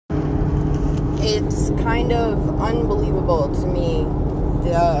it's kind of unbelievable to me,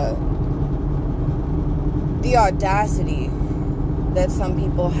 the audacity that some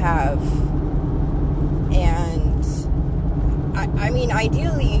people have. And I mean,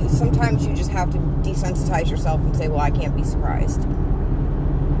 ideally, sometimes you just have to desensitize yourself and say, well, I can't be surprised.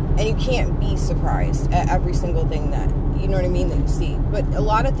 And you can't be surprised at every single thing that, you know what I mean, that you see. But a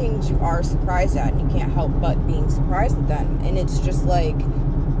lot of things you are surprised at, and you can't help but being surprised at them. And it's just like,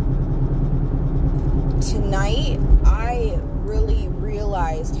 tonight, I really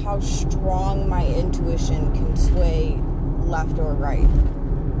realized how strong my intuition can sway left or right,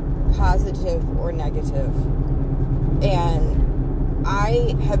 positive or negative. And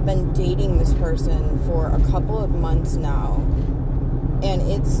I have been dating this person for a couple of months now, and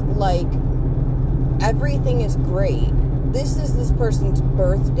it's like everything is great. This is this person's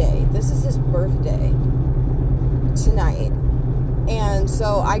birthday. This is his birthday tonight. And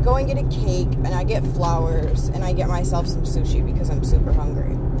so I go and get a cake, and I get flowers, and I get myself some sushi because I'm super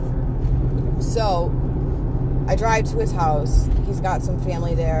hungry. So I drive to his house. He's got some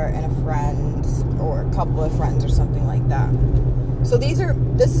family there and a friend or a couple of friends or something like that. So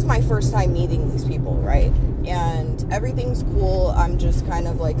this is my first time meeting these people, right? And everything's cool. I'm just kind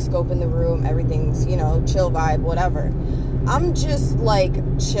of like scoping the room. Everything's, you know, chill vibe, whatever. I'm just like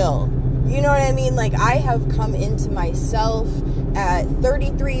chill. You know what I mean? Like, I have come into myself at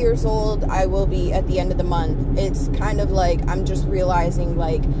 33 years old. I will be at the end of the month. It's kind of like I'm just realizing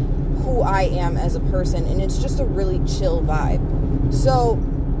like who I am as a person, and it's just a really chill vibe. So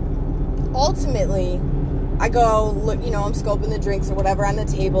ultimately, I go, look, you know, I'm scoping the drinks or whatever on the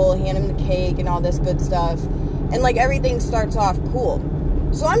table, hand him the cake and all this good stuff. And like everything starts off cool.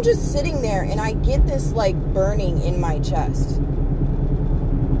 So I'm just sitting there, and I get this like burning in my chest.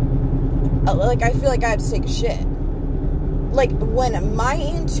 Like, I feel like I have to take a shit. Like, when my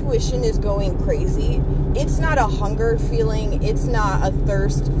intuition is going crazy, it's not a hunger feeling, it's not a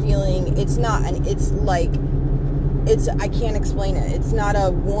thirst feeling, it's I can't explain it. It's not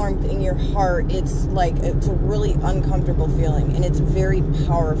a warmth in your heart. It's like, it's a really uncomfortable feeling, and it's very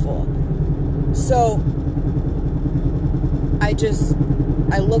powerful. So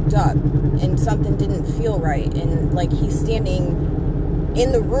I looked up, and something didn't feel right. And like, he's standing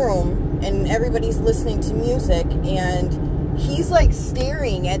in the room, and everybody's listening to music, and he's like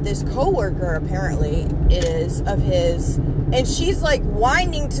staring at this coworker, apparently it is, of his, and she's like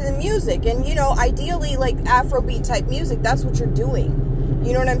winding to the music. And you know, ideally, like Afrobeat type music, that's what you're doing,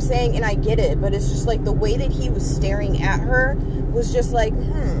 you know what I'm saying? And I get it, but it's just like the way that he was staring at her was just like,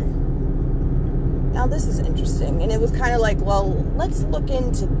 now this is interesting. And it was kind of like, well, let's look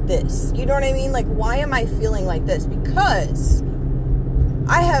into this, you know what I mean? Like, why am I feeling like this? Because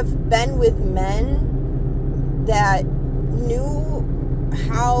I have been with men that knew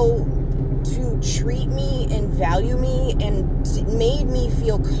how to treat me and value me and made me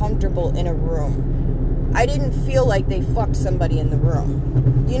feel comfortable in a room. I didn't feel like they fucked somebody in the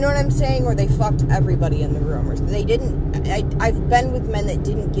room. You know what I'm saying? Or they fucked everybody in the room. Or they didn't. I've been with men that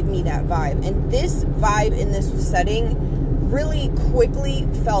didn't give me that vibe. And this vibe in this setting really quickly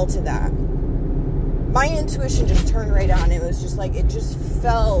fell to that. My intuition just turned right on. It was just like, it just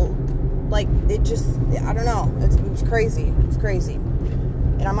felt like, it just, I don't know. It was crazy. It's crazy.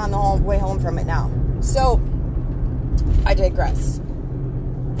 And I'm on the way home from it now. So, I digress.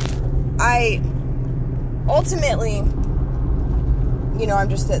 Ultimately, you know, I'm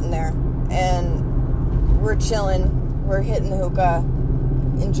just sitting there, and we're chilling, we're hitting the hookah,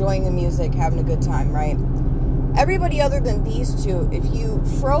 enjoying the music, having a good time, right? Everybody other than these two, if you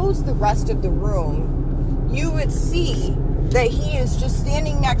froze the rest of the room, you would see that he is just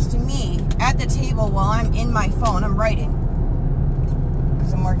standing next to me at the table while I'm in my phone. I'm writing,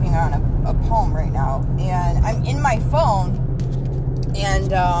 because I'm working on a poem right now, and I'm in my phone,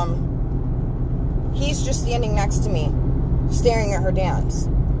 and he's just standing next to me, staring at her dance.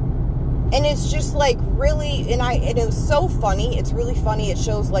 And it's just like really, and it was so funny. It's really funny. It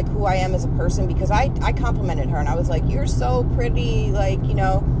shows like who I am as a person, because I complimented her, and I was like, you're so pretty, like, you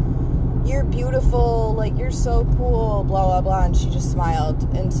know, you're beautiful, like, you're so cool, blah, blah, blah. And she just smiled.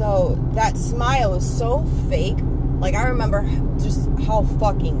 And so that smile was so fake. Like, I remember just how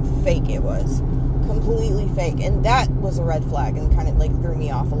fucking fake it was. Completely fake. And that was a red flag and kind of like threw me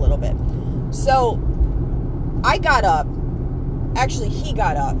off a little bit. So I got up. Actually, he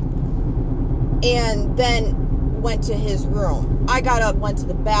got up and then went to his room. I got up, went to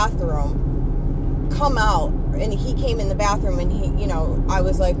the bathroom, come out, and he came in the bathroom, and he, you know, I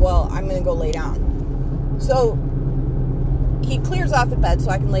was like, well, I'm going to go lay down. So he clears off the bed so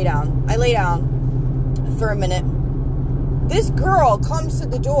I can lay down. I lay down for a minute. This girl comes to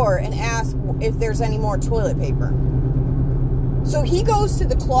the door and asks if there's any more toilet paper. So he goes to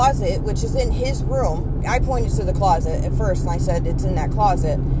the closet, which is in his room. I pointed to the closet at first, and I said it's in that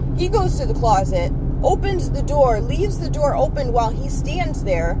closet. He goes to the closet, opens the door, leaves the door open while he stands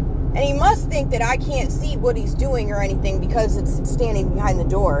there, and he must think that I can't see what he's doing or anything because it's standing behind the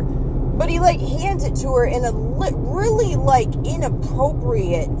door. But he, like, hands it to her in a really, like,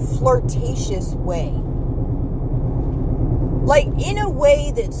 inappropriate, flirtatious way. Like, in a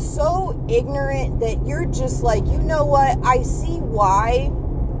way that's so ignorant that you're just like, you know what? I see why. ...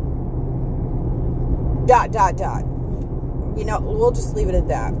 You know, we'll just leave it at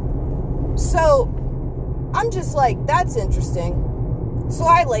that. So, I'm just like, that's interesting. So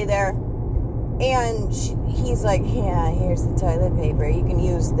I lay there, and he's like, yeah, here's the toilet paper. You can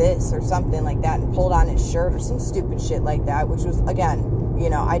use this or something like that, and pulled on his shirt or some stupid shit like that, which was, again, you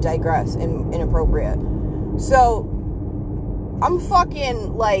know, I digress, inappropriate. So, I'm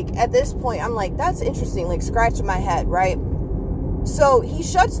fucking, like, at this point, I'm like, that's interesting, like, scratching my head, right? So, he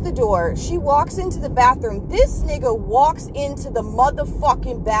shuts the door. She walks into the bathroom. This nigga walks into the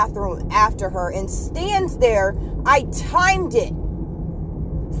motherfucking bathroom after her and stands there. I timed it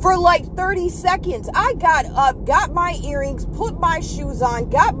for, like, 30 seconds. I got up, got my earrings, put my shoes on,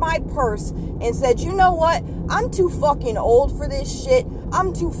 got my purse, and said, you know what? I'm too fucking old for this shit.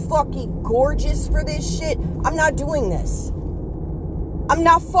 I'm too fucking gorgeous for this shit. I'm not doing this. I'm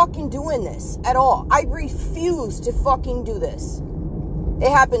not fucking doing this at all. I refuse to fucking do this. It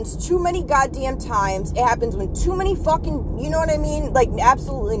happens too many goddamn times. It happens when too many fucking, you know what I mean? Like,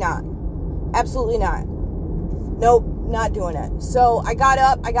 absolutely not. Absolutely not. Nope, not doing it. So I got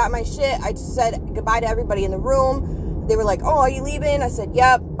up, I got my shit. I said goodbye to everybody in the room. They were like, oh, are you leaving? I said,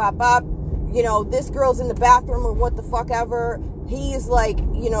 yep, bop, bop. You know, this girl's in the bathroom or what the fuck ever. He's like,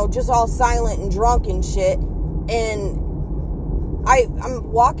 you know, just all silent and drunk and shit. And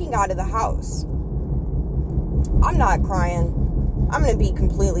I'm walking out of the house. I'm not crying. I'm going to be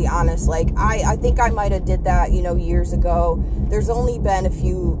completely honest. Like, I think I might have did that, you know, years ago. There's only been a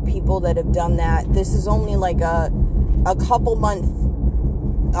few people that have done that. This is only like a couple month,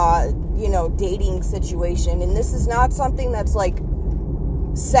 you know, dating situation. And this is not something that's like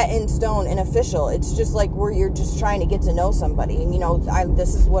set in stone and official. It's just like where you're just trying to get to know somebody. And, you know,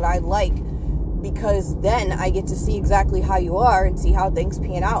 this is what I like. Because then I get to see exactly how you are and see how things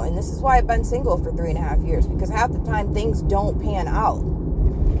pan out. And this is why I've been single for 3.5 years. Because half the time things don't pan out.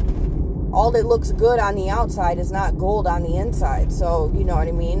 All that looks good on the outside is not gold on the inside. So, you know what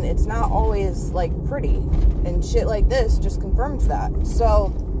I mean? It's not always, like, pretty. And shit like this just confirms that.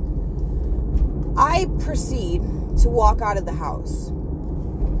 So, I proceed to walk out of the house.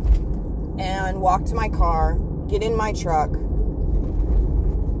 And walk to my car. Get in my truck.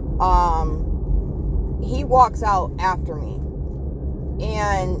 He walks out after me,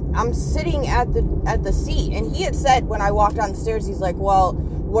 and I'm sitting at the seat, and he had said when I walked down the stairs, he's like, well,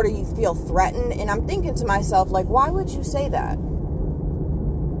 what, do you feel threatened? And I'm thinking to myself, like, why would you say that?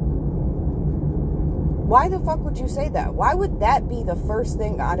 Why the fuck would you say that? Why would that be the first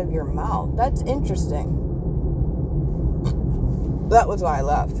thing out of your mouth? That's interesting. That was why I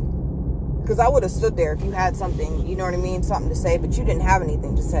left. Because I would have stood there if you had something, you know what I mean, something to say, but you didn't have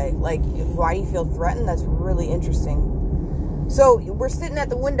anything to say. Like, why do you feel threatened? That's really interesting. So, we're sitting at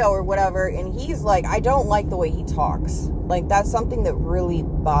the window or whatever, and he's like, I don't like the way he talks. Like, that's something that really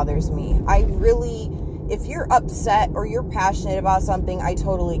bothers me. If you're upset or you're passionate about something, I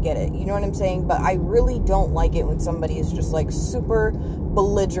totally get it. You know what I'm saying? But I really don't like it when somebody is just, like, super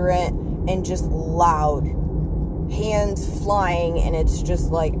belligerent and just loud. Hands flying, and it's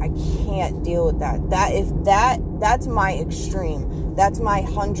just like, I can't deal with that. That's my extreme. That's my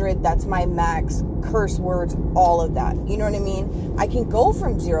 100. That's my max. Curse words, all of that. You know what I mean? I can go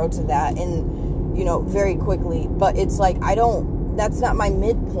from 0 to that, and, you know, very quickly. But it's like, that's not my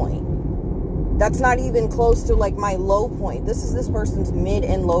midpoint. That's not even close to, like, my low point. This is this person's mid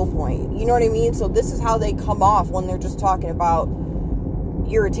and low point. You know what I mean? So this is how they come off when they're just talking about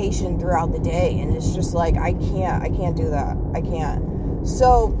irritation throughout the day, and it's just like, I can't do that. I can't.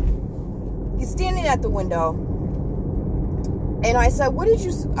 So he's standing at the window, and I said, what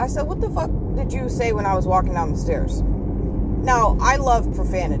the fuck did you say when I was walking down the stairs? Now, I love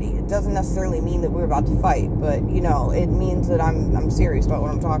profanity. It doesn't necessarily mean that we're about to fight, but, you know, it means that I'm serious about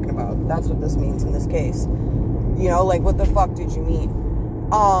what I'm talking about. That's what this means in this case. You know, like, what the fuck did you mean?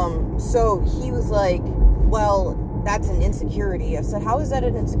 So he was like, well, that's an insecurity. I said, how is that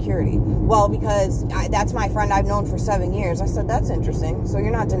an insecurity? Well, because that's my friend I've known for 7 years. I said, that's interesting. So you're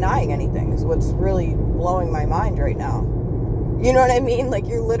not denying anything is what's really blowing my mind right now. You know what I mean? Like,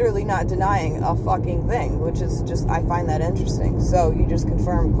 you're literally not denying a fucking thing, which is just, I find that interesting. So you just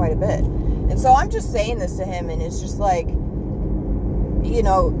confirm quite a bit. And so I'm just saying this to him, and it's just like, you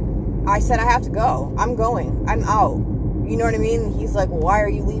know, I said I have to go. I'm going. I'm out. You know what I mean? He's like, well, why are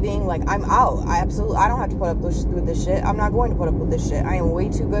you leaving? Like, I'm out. I don't have to put up with this shit. I'm not going to put up with this shit. I am way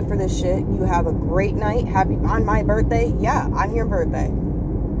too good for this shit. You have a great night. Happy on my birthday. Yeah, on your birthday.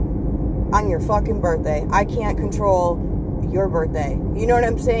 On your fucking birthday. I can't control your birthday. You know what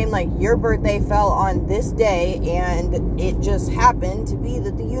I'm saying? Like, your birthday fell on this day, and it just happened to be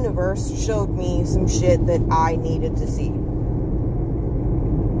that the universe showed me some shit that I needed to see.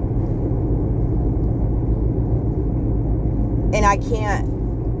 And I can't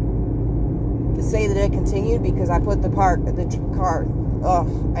say that it continued because I put I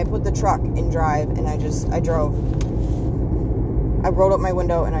put the truck in drive, and I drove. I rolled up my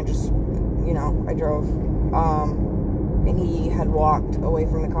window, and I drove. And he had walked away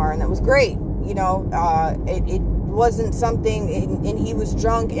from the car, and that was great. You know, it wasn't something, and he was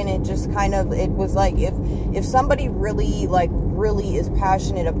drunk, and it just kind of, it was like, if somebody really is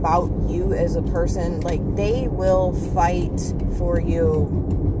passionate about you as a person, like, they will fight for you.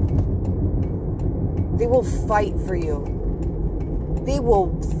 They will fight for you. They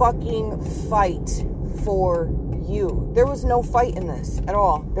will fucking fight for you. There was no fight in this at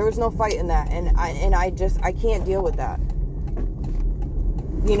all. There was no fight in that, and I can't deal with that.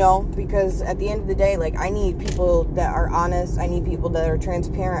 You know, because at the end of the day, like, I need people that are honest. I need people that are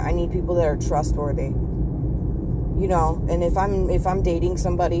transparent. I need people that are trustworthy. You know, and if I'm dating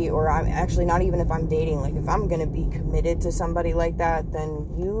somebody, or I'm actually not even if I'm dating, like, if I'm going to be committed to somebody like that, then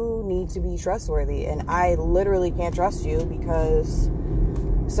you need to be trustworthy. And I literally can't trust you because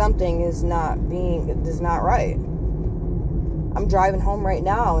something is not right. I'm driving home right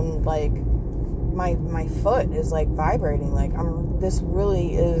now, and like, my foot is like vibrating. Like, this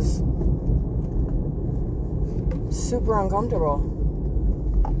really is super uncomfortable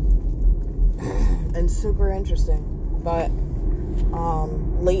and super interesting. But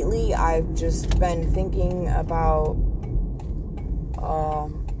lately I've just been thinking about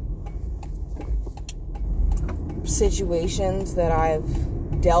situations that I've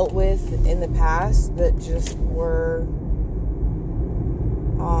dealt with in the past that just were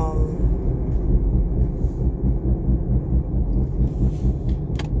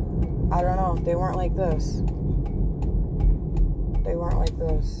I don't know, they weren't like this. They weren't like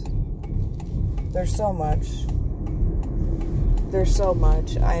this. There's so much. There's so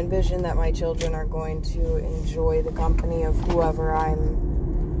much. I envision that my children are going to enjoy the company of whoever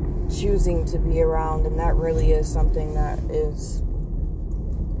I'm choosing to be around, and that really is something that is,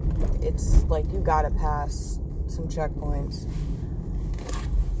 it's like, you gotta pass some checkpoints.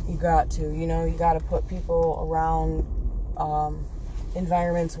 You got to, you know, you gotta put people around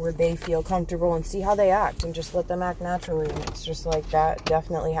environments where they feel comfortable and see how they act, and just let them act naturally. And it's just like, that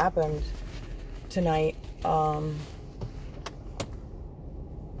definitely happened tonight.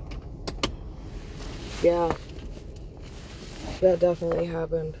 Yeah, that definitely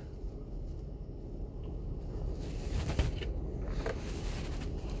happened.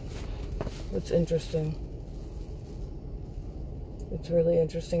 It's interesting. It's really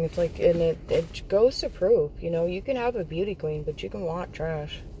interesting. It's like, and it goes to prove, you know, you can have a beauty queen, but you can want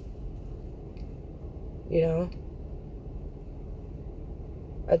trash. You know?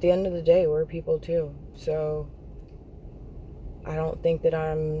 At the end of the day, we're people too. So, I don't think that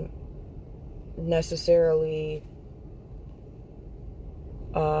I'm necessarily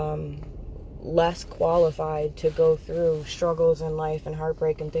less qualified to go through struggles in life and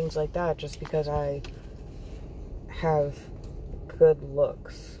heartbreak and things like that just because I have good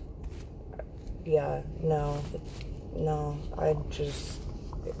looks. Yeah, no, I just,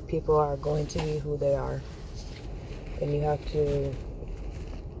 people are going to be who they are, and you have to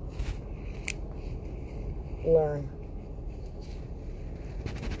learn,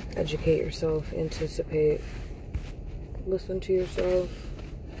 educate yourself, anticipate, listen to yourself,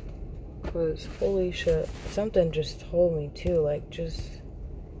 because holy shit, something just told me too, like, just,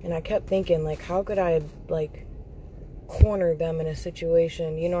 and I kept thinking, like, how could I, like, corner them in a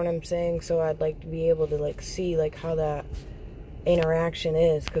situation, you know what I'm saying? So I'd like to be able to, like, see, like, how that interaction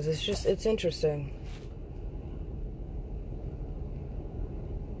is, because it's just, it's interesting.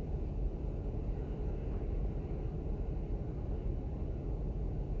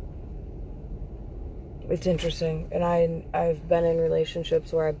 It's interesting. And I've been in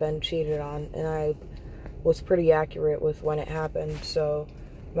relationships where I've been cheated on, and I was pretty accurate with when it happened, so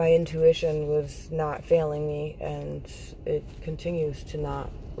my intuition was not failing me, and it continues to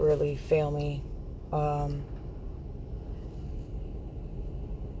not really fail me.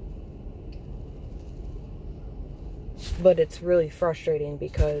 But it's really frustrating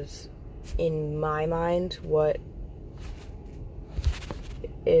because in my mind, what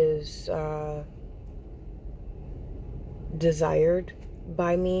is desired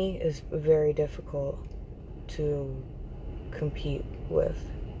by me is very difficult to compete with.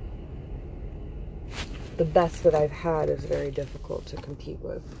 The best that I've had is very difficult to compete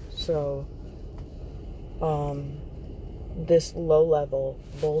with. So, this low-level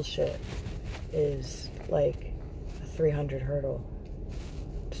bullshit is like a 300 hurdle.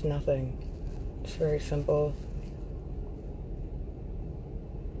 It's nothing. It's very simple.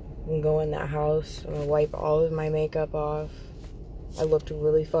 I'm gonna go in that house. I'm gonna wipe all of my makeup off. I looked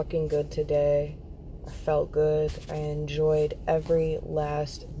really fucking good today. I felt good. I enjoyed every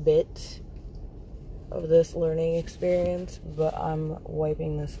last bit of this learning experience, but I'm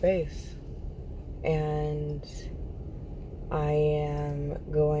wiping this face. And I am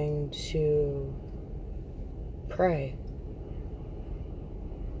going to pray.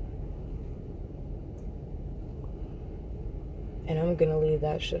 And I'm gonna leave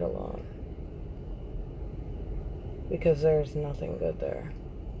that shit alone. Because there's nothing good there.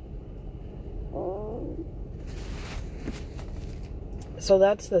 So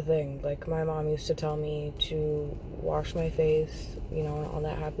that's the thing. Like, my mom used to tell me to wash my face, you know, all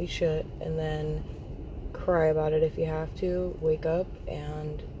that happy shit, and then cry about it if you have to. Wake up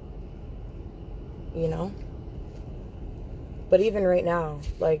and, you know. But even right now,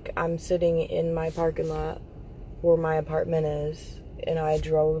 like, I'm sitting in my parking lot where my apartment is, and I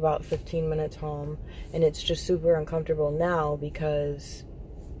drove about 15 minutes home, and it's just super uncomfortable now because,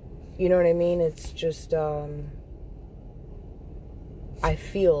 you know what I mean? It's just, I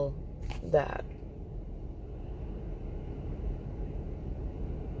feel that.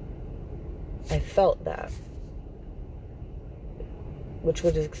 I felt that. Which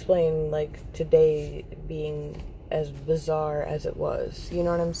would explain, like, today being as bizarre as it was. You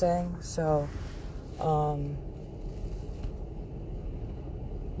know what I'm saying? So,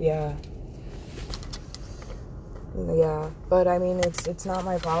 yeah. Yeah, but I mean, it's not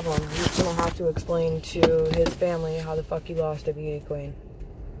my problem. He's gonna have to explain to his family how the fuck he lost a beauty queen.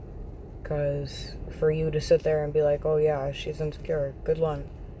 Because for you to sit there and be like, oh yeah, she's insecure, good one.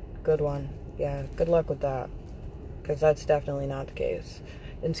 Yeah, good luck with that. Because that's definitely not the case.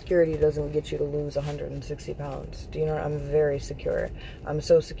 Insecurity doesn't get you to lose 160 pounds. Do you know what? I'm very secure. I'm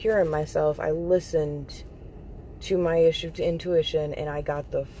so secure in myself, I listened to my intuition, and I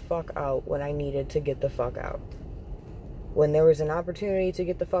got the fuck out when I needed to get the fuck out. When there was an opportunity to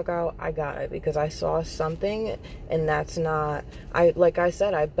get the fuck out, I got it because I saw something, and that's not, like I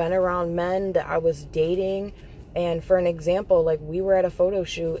said, I've been around men that I was dating, and for an example, like, we were at a photo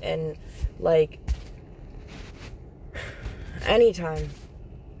shoot, and, like, anytime,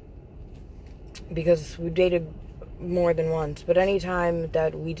 because we dated more than once, but anytime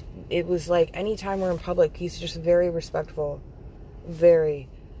that it was like, anytime we're in public, he's just very respectful,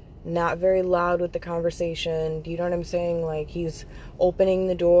 not very loud with the conversation. Do you know what I'm saying? Like, he's opening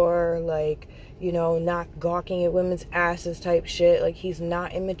the door, like, you know, not gawking at women's asses type shit. Like, he's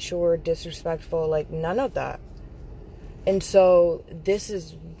not immature, disrespectful, like, none of that. And so this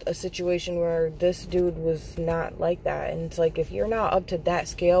is a situation where this dude was not like that. And it's like, if you're not up to that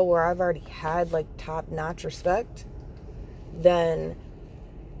scale where I've already had, like, top-notch respect, then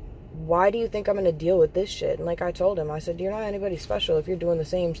why do you think I'm going to deal with this shit? And like I told him, I said, you're not anybody special if you're doing the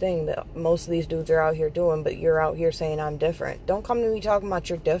same thing that most of these dudes are out here doing, but you're out here saying I'm different. Don't come to me talking about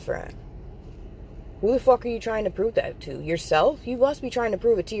you're different. Who the fuck are you trying to prove that to? Yourself? You must be trying to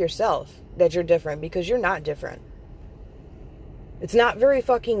prove it to yourself that you're different, because you're not different. It's not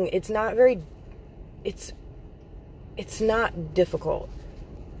difficult.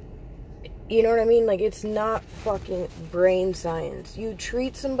 You know what I mean? Like, it's not fucking brain science. You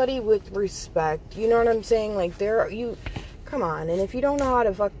treat somebody with respect. You know what I'm saying? Like, come on. And if you don't know how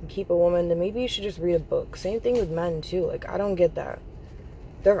to fucking keep a woman, then maybe you should just read a book. Same thing with men, too. Like, I don't get that.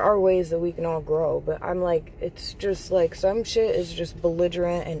 There are ways that we can all grow, but I'm like, it's just like, some shit is just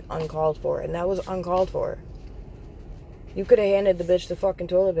belligerent and uncalled for. And that was uncalled for. You could have handed the bitch the fucking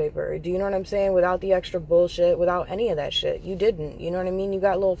toilet paper. Do you know what I'm saying? Without the extra bullshit, without any of that shit. You didn't. You know what I mean? You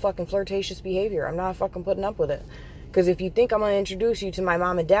got a little fucking flirtatious behavior. I'm not fucking putting up with it. Because if you think I'm going to introduce you to my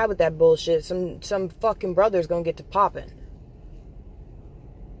mom and dad with that bullshit, some fucking brother's going to get to popping.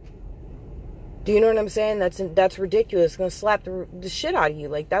 Do you know what I'm saying? That's ridiculous. It's going to slap the shit out of you.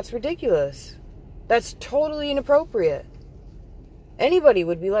 Like, that's ridiculous. That's totally inappropriate. Anybody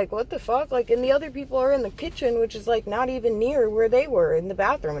would be like, what the fuck? Like, and the other people are in the kitchen, which is, like, not even near where they were in the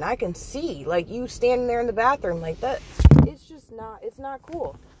bathroom. And I can see, like, you standing there in the bathroom like that. It's just not, it's not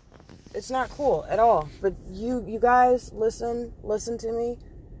cool. It's not cool at all. But you guys, listen to me.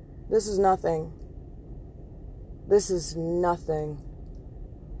 This is nothing. This is nothing.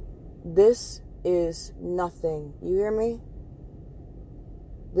 This is nothing. You hear me?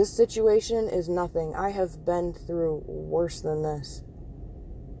 This situation is nothing. I have been through worse than this.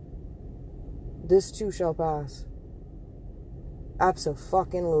 This too shall pass.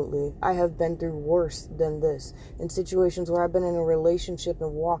 Abso-fucking-lutely. I have been through worse than this. In situations where I've been in a relationship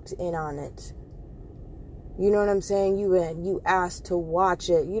and walked in on it. You know what I'm saying? You asked to watch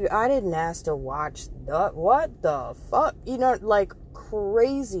it. I didn't ask to watch what the fuck? You know, like,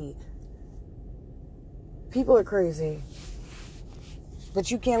 crazy. People are crazy. But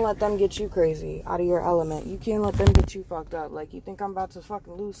you can't let them get you crazy out of your element. You can't let them get you fucked up. Like, you think I'm about to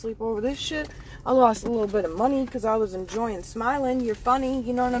fucking lose sleep over this shit? I lost a little bit of money because I was enjoying smiling. You're funny.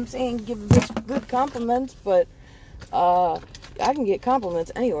 You know what I'm saying? Give a bitch good compliments. But, I can get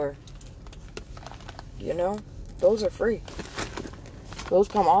compliments anywhere. You know? Those are free. Those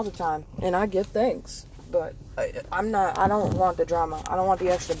come all the time. And I give thanks. But I don't want the drama. I don't want the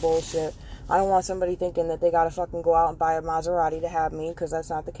extra bullshit. I don't want somebody thinking that they gotta fucking go out and buy a Maserati to have me, because that's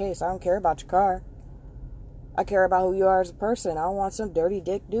not the case. I don't care about your car. I care about who you are as a person. I don't want some dirty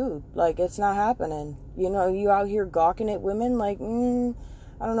dick dude. Like, it's not happening. You know, you out here gawking at women, like, I don't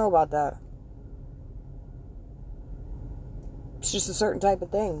know about that. It's just a certain type of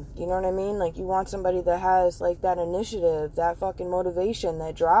thing. You know what I mean? Like, you want somebody that has, like, that initiative, that fucking motivation,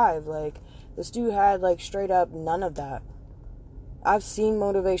 that drive. Like, this dude had, like, straight up none of that. I've seen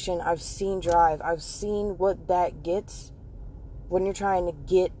motivation. I've seen drive. I've seen what that gets when you're trying to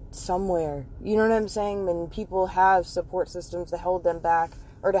get somewhere. You know what I'm saying? When people have support systems to hold them back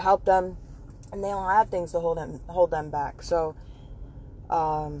or to help them, and they don't have things to hold them back. So,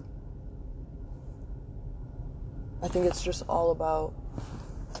 I think it's just all about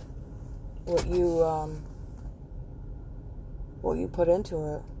what you put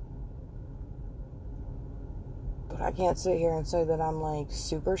into it. But I can't sit here and say that I'm, like,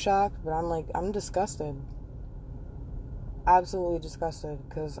 super shocked, but I'm disgusted. Absolutely disgusted,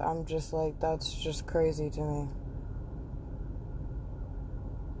 because I'm just like, that's just crazy to me.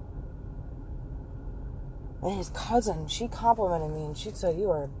 And his cousin, she complimented me, and she said, "You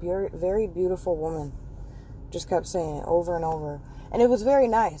are a very beautiful woman." Just kept saying it over and over. And it was very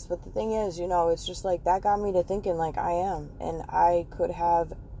nice, but the thing is, you know, it's just like, that got me to thinking, like, I am, and I could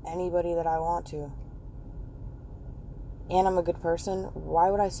have anybody that I want to. And I'm a good person. Why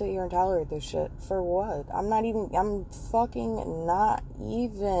would I sit here and tolerate this shit? For what? I'm fucking not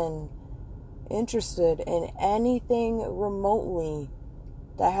even interested in anything remotely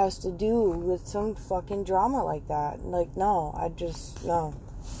that has to do with some fucking drama like that. Like, no. No.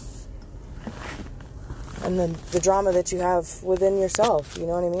 And then the drama that you have within yourself, you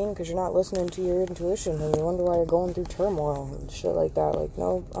know what I mean? Because you're not listening to your intuition, and you wonder why you're going through turmoil and shit like that. Like,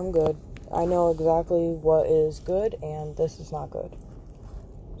 no, I'm good. I know exactly what is good, and this is not good.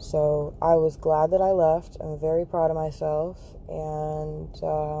 So, I was glad that I left. I'm very proud of myself, and,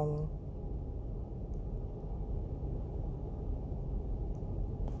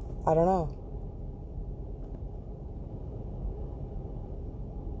 I don't know.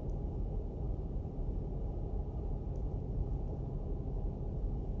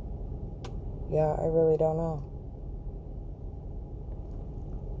 Yeah, I really don't know.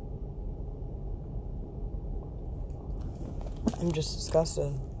 I'm just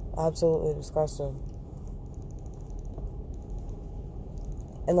disgusted. Absolutely disgusted.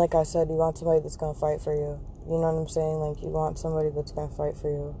 And like I said, you want somebody that's going to fight for you. You know what I'm saying? Like, you want somebody that's going to fight for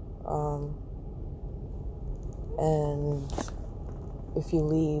you. And if you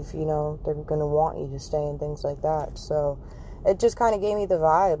leave, you know, they're going to want you to stay and things like that. So, it just kind of gave me the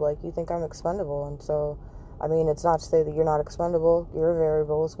vibe, like, you think I'm expendable. And so, I mean, it's not to say that you're not expendable. You're a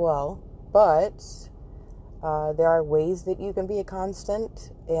variable as well. But there are ways that you can be a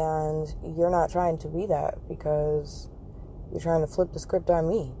constant, and you're not trying to be that because you're trying to flip the script on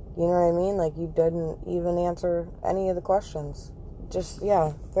me. You know what I mean? Like, you didn't even answer any of the questions. Just,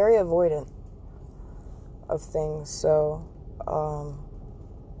 yeah, very avoidant of things. So,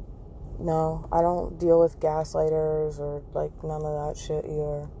 no, I don't deal with gaslighters or, like, none of that shit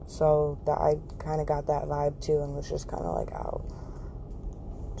either. So, that I kind of got that vibe, too, and was just kind of like, oh,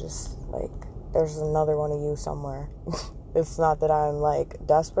 just, like, there's another one of you somewhere. It's not that I'm, like,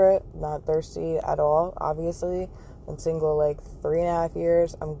 desperate, not thirsty at all, obviously. I'm single, like, 3.5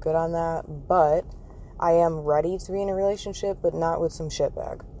 years. I'm good on that. But I am ready to be in a relationship, but not with some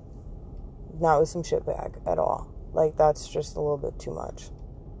shitbag. Not with some shitbag at all. Like, that's just a little bit too much.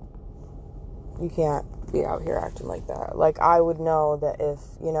 You can't be out here acting like that. Like, I would know that if,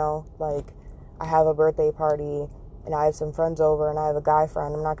 you know, like, I have a birthday party and I have some friends over and I have a guy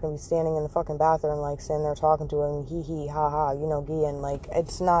friend, I'm not going to be standing in the fucking bathroom, like, sitting there talking to him, hee hee, ha ha, you know, Gian. Like,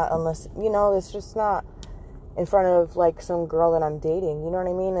 it's not, unless, you know, it's just not in front of, like, some girl that I'm dating, you know what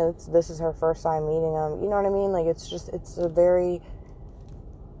I mean? This is her first time meeting him, you know what I mean? Like, it's a very,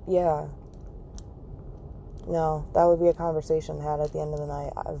 yeah. No, that would be a conversation had at the end of the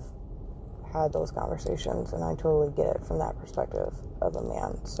night. I've had those conversations, and I totally get it from that perspective of a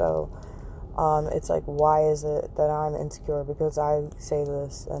man. So, it's like, why is it that I'm insecure because I say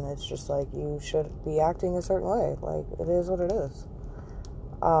this, and it's just like, you should be acting a certain way. Like, it is what it is.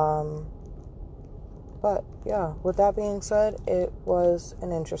 But, yeah, with that being said, it was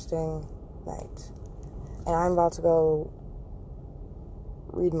an interesting night. And I'm about to go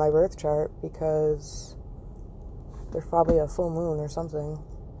read my birth chart because there's probably a full moon or something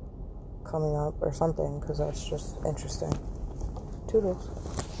coming up or something, because that's just interesting.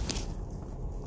 Toodles.